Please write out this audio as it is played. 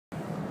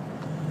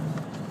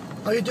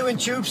How you doing,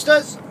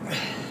 tubesters?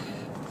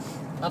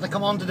 Had to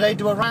come on today,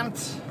 do a rant.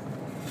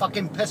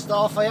 Fucking pissed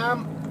off I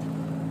am.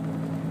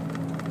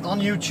 On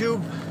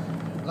YouTube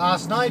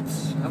last night,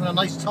 having a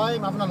nice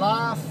time, having a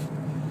laugh.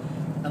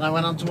 And I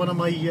went onto one of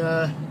my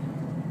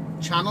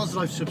channels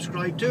that I've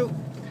subscribed to,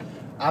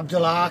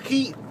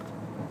 Abdulaki.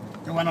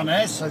 I went on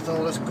there, so I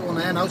thought, let's go on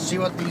there now, see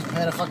what these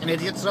pair of fucking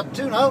idiots are up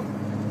to now.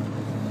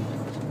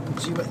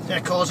 See what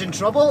they're causing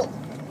trouble.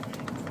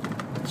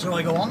 So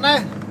I go on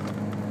there.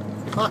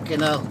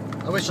 Fucking hell.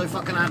 I wish I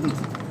fucking hadn't.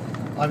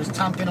 I was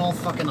tamping all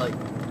fucking night.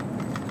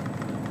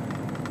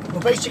 Well,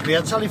 basically,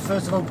 I'll tell you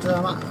first about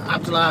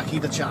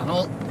Abdulaki, the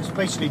channel. It's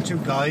basically two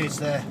guys.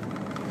 They're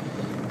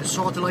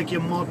sort of like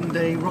your modern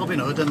day Robin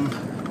Hood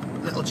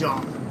and Little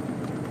John.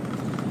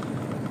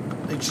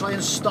 They try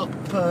and stop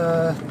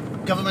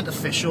government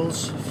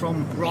officials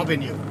from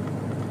robbing you.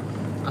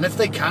 And if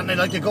they can, they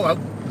like to go out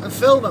and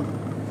film them.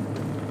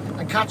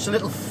 And catch the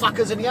little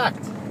fuckers in the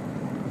act.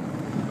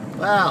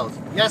 Well,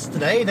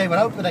 yesterday they were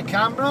out with a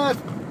camera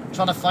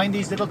trying to find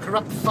these little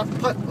corrupt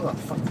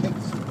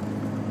fuckpigs.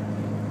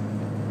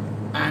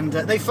 And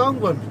they found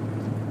one.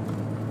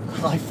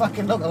 I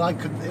fucking looked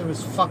like it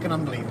was fucking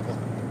unbelievable.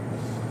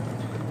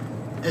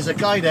 There's a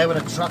guy there with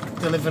a truck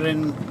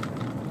delivering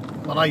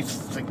what I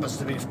think must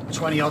have been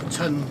 20 odd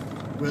ton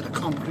worth of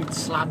concrete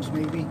slabs,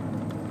 maybe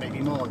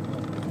more.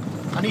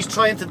 And he's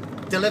trying to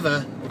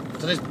deliver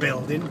to this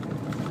building.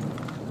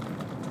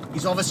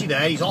 He's obviously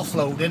there, he's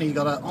offloading, he's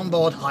got an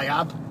onboard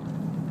HIAB.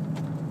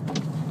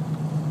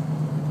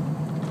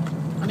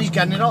 And he's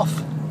getting it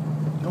off.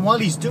 And while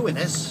he's doing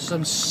this,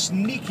 some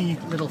sneaky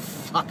little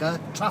fucker,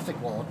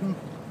 traffic warden,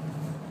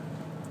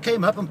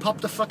 came up and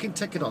popped a fucking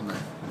ticket on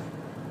there.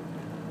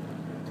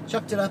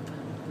 Chucked it up.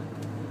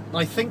 And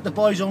I think the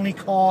boys only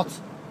caught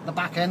the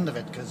back end of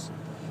it, because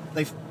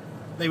they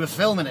were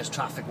filming his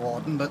traffic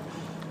warden, but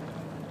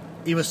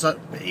he was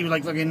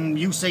like fucking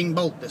Usain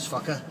Bolt, this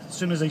fucker. As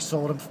soon as they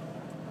saw him,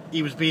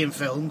 he was being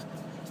filmed,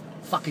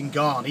 fucking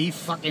gone. He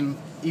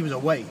was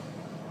away.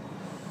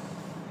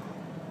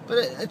 But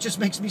it just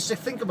makes me sick.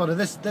 Think about it.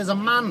 There's a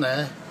man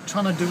there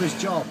trying to do his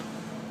job,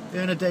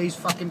 earn a day's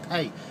fucking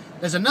pay.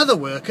 There's another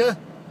worker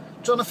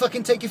trying to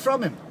fucking take it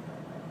from him,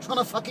 trying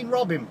to fucking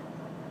rob him.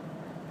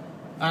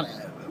 And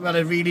well,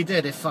 it really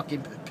did. It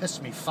fucking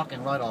pissed me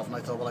fucking right off. And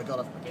I thought, well, I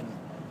gotta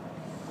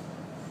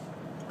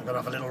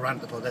have a little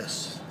rant about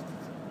this.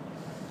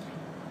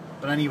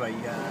 But anyway,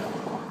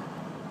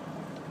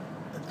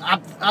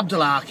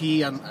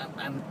 Abdulaki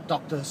and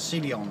Dr.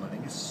 Silion, I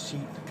think I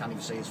can't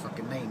even say his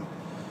fucking name.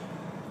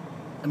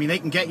 I mean, they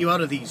can get you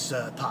out of these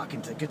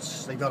parking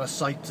tickets. They've got a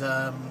site,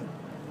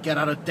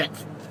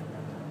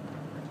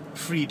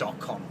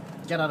 getoutofdebtfree.com.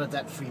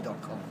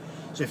 Getoutofdebtfree.com.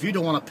 So if you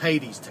don't want to pay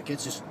these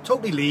tickets, it's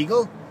totally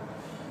legal.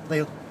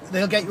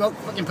 They'll get you out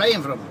fucking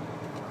paying for them.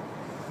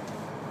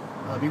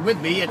 I mean,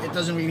 with me, it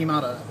doesn't really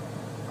matter.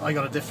 I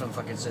got a different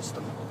fucking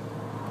system.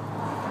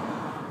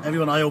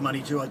 Everyone I owe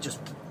money to, I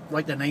just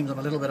write their names on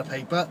a little bit of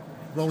paper,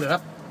 roll it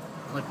up,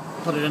 and I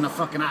put it in a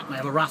fucking hat, and I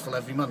have a raffle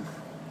every month.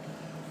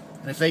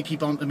 And if they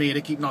keep on to me,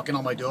 they keep knocking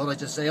on my door, I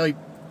just say, "Oi,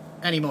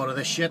 any more of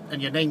this shit,"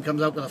 and your name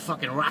comes out with a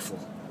fucking raffle.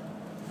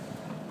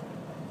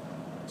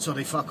 So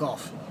they fuck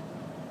off.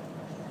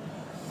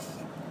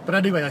 But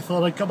anyway, I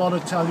thought I'd come on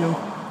and tell you,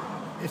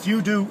 if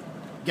you do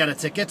get a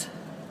ticket,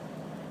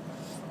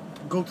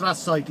 go to that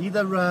site,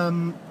 either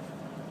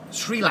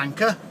Sri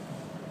Lanka,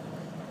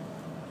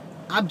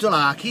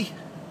 Abdulaki,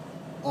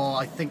 or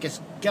I think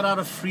it's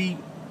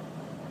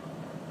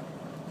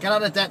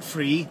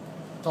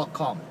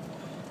getoutofdebtfree.com.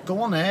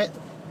 Go on there,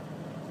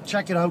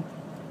 check it out.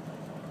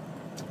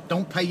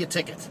 Don't pay your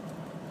ticket.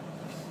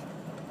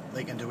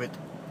 They can do it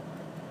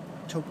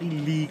totally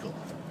legal.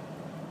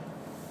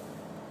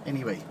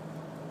 Anyway,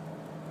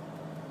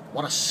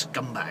 what a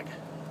scumbag.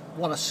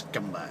 What a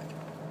scumbag.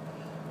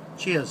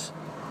 Cheers.